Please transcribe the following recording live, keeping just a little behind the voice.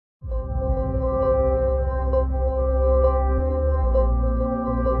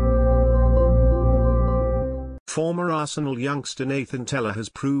Former Arsenal youngster Nathan Tella has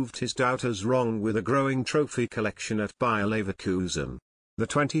proved his doubters wrong with a growing trophy collection at Bayer Leverkusen. The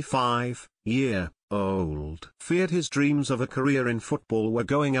 25-year-old feared his dreams of a career in football were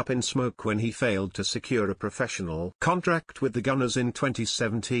going up in smoke when he failed to secure a professional contract with the Gunners in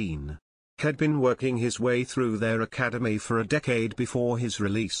 2017. Had been working his way through their academy for a decade before his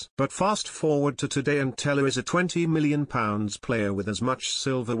release. But fast forward to today and Tella is a £20 million player with as much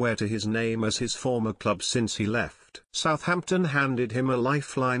silverware to his name as his former club since he left. Southampton handed him a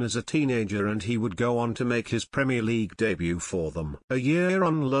lifeline as a teenager and he would go on to make his Premier League debut for them. A year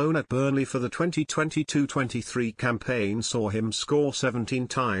on loan at Burnley for the 2022-23 campaign saw him score 17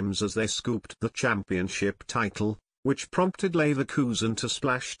 times as they scooped the championship title, which prompted Leverkusen to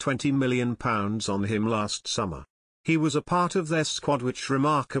splash £20 million on him last summer. He was a part of their squad which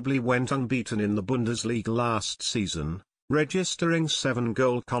remarkably went unbeaten in the Bundesliga last season, registering 7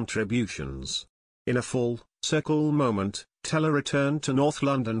 goal contributions. In a full-circle moment, Tella returned to North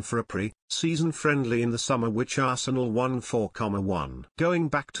London for a pre-season friendly in the summer which Arsenal won 4-1. Going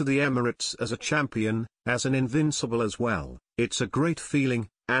back to the Emirates as a champion, as an invincible as well, it's a great feeling,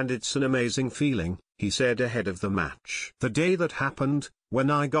 and it's an amazing feeling, he said ahead of the match. The day that happened,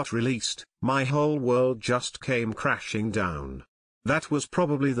 when I got released, my whole world just came crashing down. That was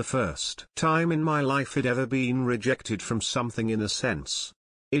probably the first time in my life I'd ever been rejected from something in a sense.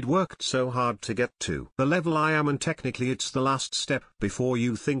 It worked so hard to get to the level I am and technically it's the last step before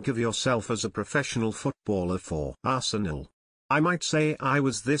you think of yourself as a professional footballer for Arsenal. I might say I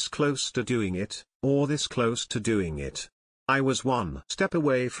was this close to doing it, or this close to doing it. I was one step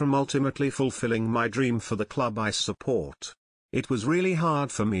away from ultimately fulfilling my dream for the club I support. It was really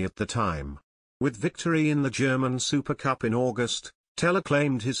hard for me at the time. With victory in the German Super Cup in August, Tella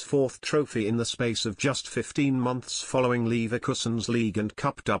claimed his 4th trophy in the space of just 15 months following Leverkusen's League and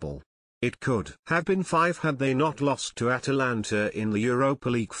Cup double. It could have been 5 had they not lost to Atalanta in the Europa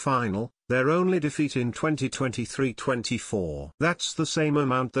League final, their only defeat in 2023-24. That's the same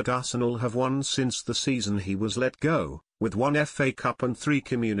amount that Arsenal have won since the season he was let go, with 1 FA Cup and 3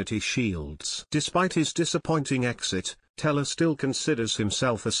 Community Shields. Despite his disappointing exit, Tella still considers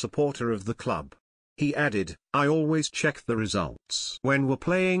himself a supporter of the club. He added, I always check the results. When we're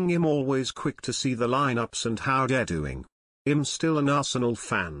playing I'm always quick to see the lineups and how they're doing. I'm still an Arsenal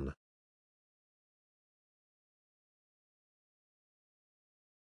fan.